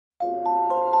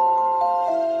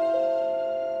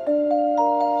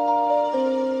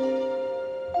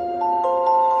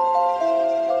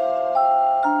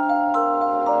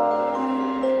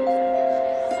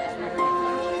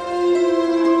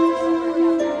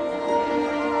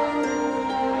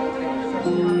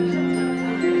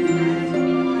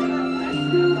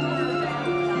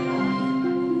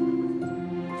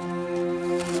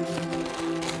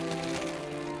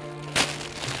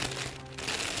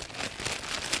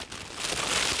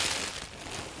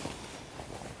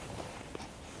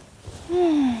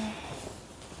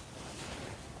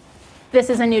This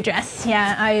is a new dress,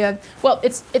 yeah. Well,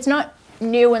 it's not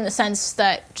new in the sense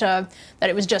that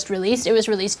it was just released. It was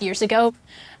released years ago.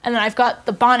 And then I've got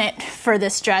the bonnet for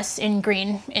this dress in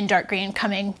green, in dark green,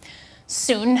 coming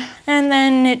soon. And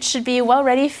then it should be well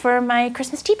ready for my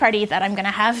Christmas tea party that I'm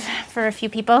gonna have for a few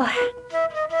people.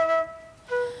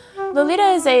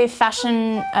 Lolita is a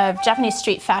fashion, Japanese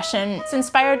street fashion. It's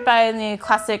inspired by the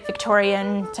classic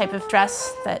Victorian type of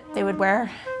dress that they would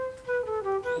wear.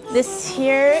 This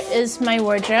here is my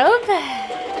wardrobe.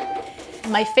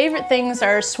 My favorite things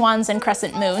are swans and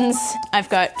crescent moons. I've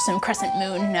got some crescent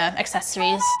moon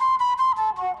accessories.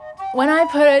 When I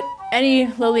put any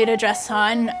Lolita dress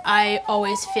on, I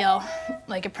always feel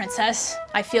like a princess.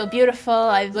 I feel beautiful.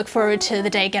 I look forward to the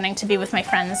day getting to be with my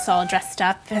friends all dressed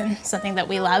up in something that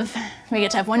we love. We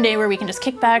get to have one day where we can just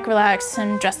kick back, relax,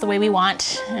 and dress the way we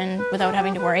want and without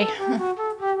having to worry.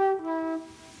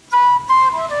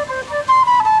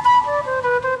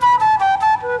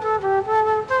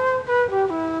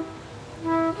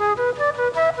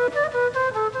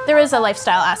 There is a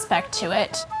lifestyle aspect to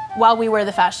it. While we wear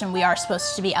the fashion, we are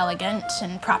supposed to be elegant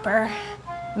and proper,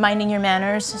 minding your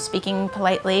manners, speaking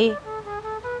politely.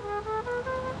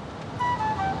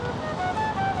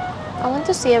 I want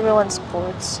to see everyone's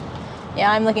sports.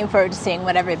 Yeah, I'm looking forward to seeing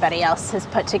what everybody else has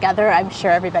put together. I'm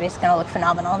sure everybody's gonna look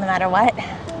phenomenal no matter what.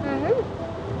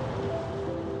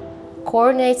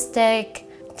 Coordinates take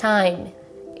time.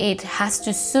 It has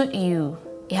to suit you.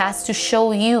 It has to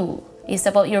show you. It's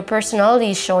about your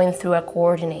personality showing through a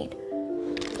coordinate.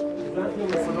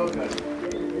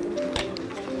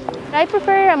 I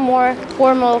prefer a more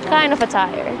formal kind of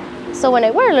attire. So when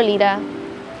I wear Lolita,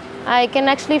 I can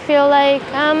actually feel like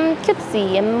I'm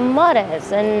cutesy and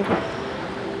modest and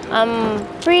I'm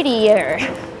prettier.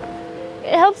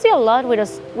 It helps you a lot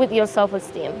with your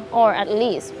self-esteem, or at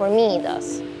least for me it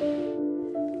does.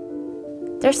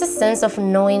 There's a sense of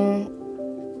knowing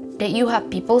that you have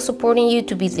people supporting you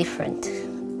to be different.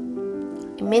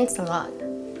 It means a lot.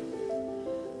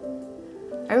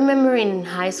 I remember in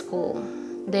high school,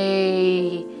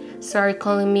 they started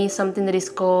calling me something that is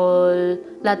called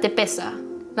la tepesa.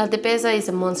 La tepesa is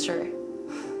a monster.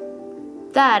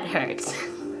 That hurts.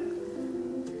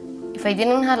 If I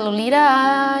didn't have Lolita,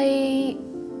 I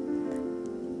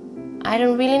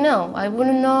don't really know. I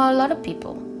wouldn't know a lot of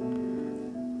people.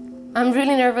 I'm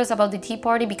really nervous about the tea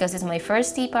party because it's my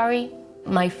first tea party,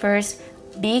 my first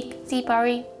big tea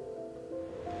party.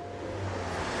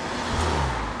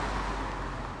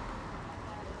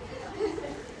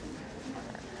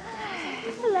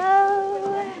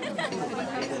 Hello.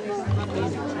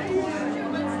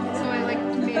 So I like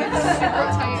made it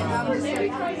super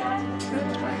tight.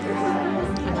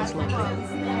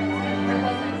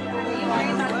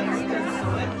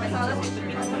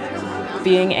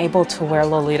 Being able to wear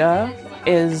Lolita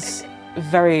is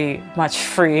very much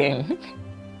freeing.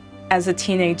 As a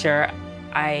teenager,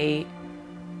 I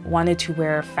wanted to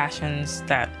wear fashions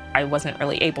that I wasn't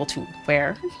really able to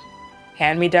wear.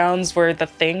 Hand-me-downs were the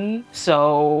thing,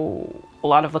 so a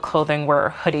lot of the clothing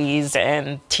were hoodies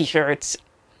and t-shirts.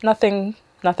 Nothing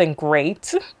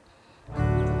great.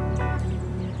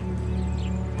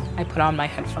 I put on my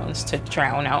headphones to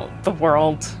drown out the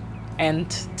world and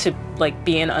to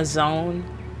be in a zone.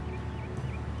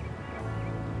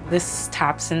 This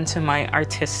taps into my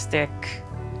artistic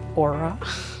aura.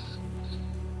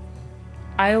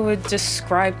 I would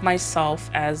describe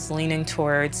myself as leaning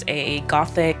towards a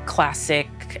gothic,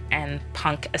 classic, and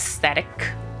punk aesthetic.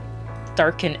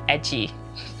 Dark and edgy.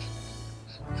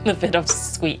 A bit of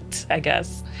sweet, I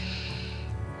guess.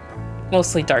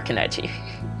 Mostly dark and edgy.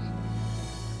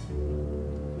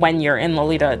 When you're in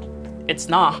Lolita, it's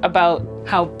not about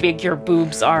how big your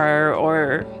boobs are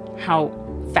or how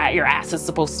fat your ass is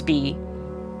supposed to be.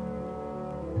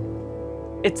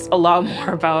 It's a lot more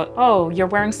about, oh, you're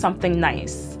wearing something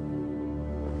nice.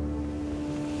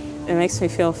 It makes me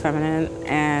feel feminine,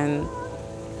 and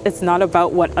it's not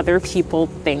about what other people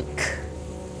think.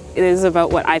 It is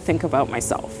about what I think about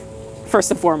myself,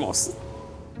 first and foremost.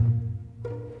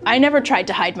 I never tried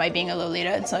to hide my being a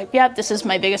Lolita. It's like, yeah, this is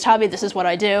my biggest hobby, this is what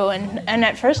I do. And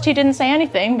at first he didn't say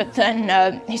anything, but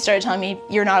then he started telling me,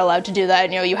 you're not allowed to do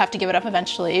that, you have to give it up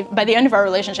eventually. By the end of our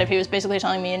relationship, he was basically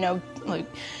telling me, like,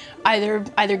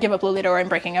 either give up Lolita or I'm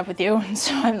breaking up with you. And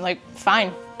so I'm like,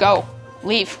 fine, go,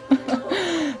 leave.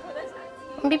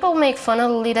 When people make fun of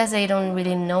Lolitas, they don't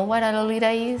really know what a Lolita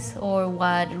is or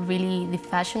what really the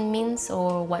fashion means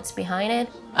or what's behind it.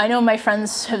 I know my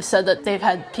friends have said that they've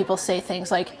had people say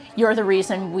things like, you're the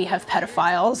reason we have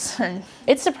pedophiles. And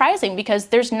it's surprising because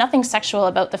there's nothing sexual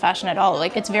about the fashion at all.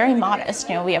 Like, it's very modest.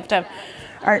 We have to,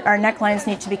 our necklines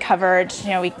need to be covered.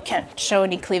 We can't show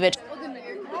any cleavage.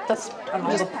 That's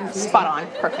just spot on.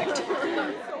 Perfect.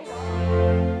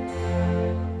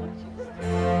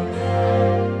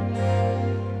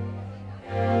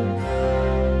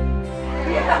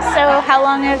 So how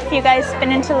long have you guys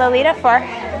been into Lolita for?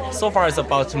 So far, it's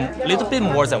about a little bit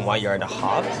more than 1.5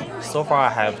 years. So far, I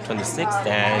have 26,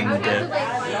 and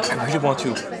I really want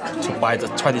to buy the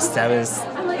 27th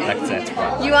like that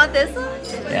one. You want this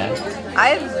one? Yeah.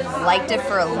 I've liked it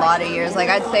for a lot of years. Like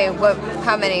I'd say,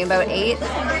 how many? About 8?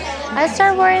 I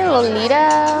started wearing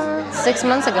Lolita 6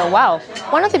 months ago. Wow.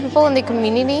 One of the people in the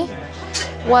community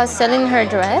was selling her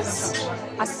dress.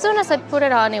 As soon as I put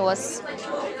it on, it was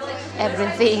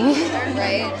everything.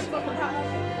 Right?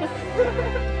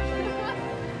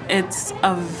 It's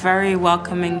a very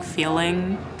welcoming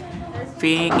feeling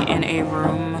being in a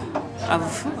room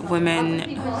of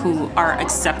women who are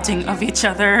accepting of each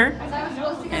other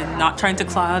and not trying to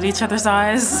cloud each other's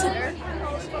eyes.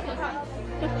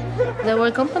 They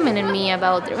were complimenting me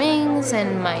about the rings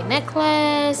and my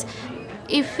necklace.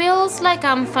 It feels like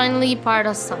I'm finally part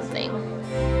of something.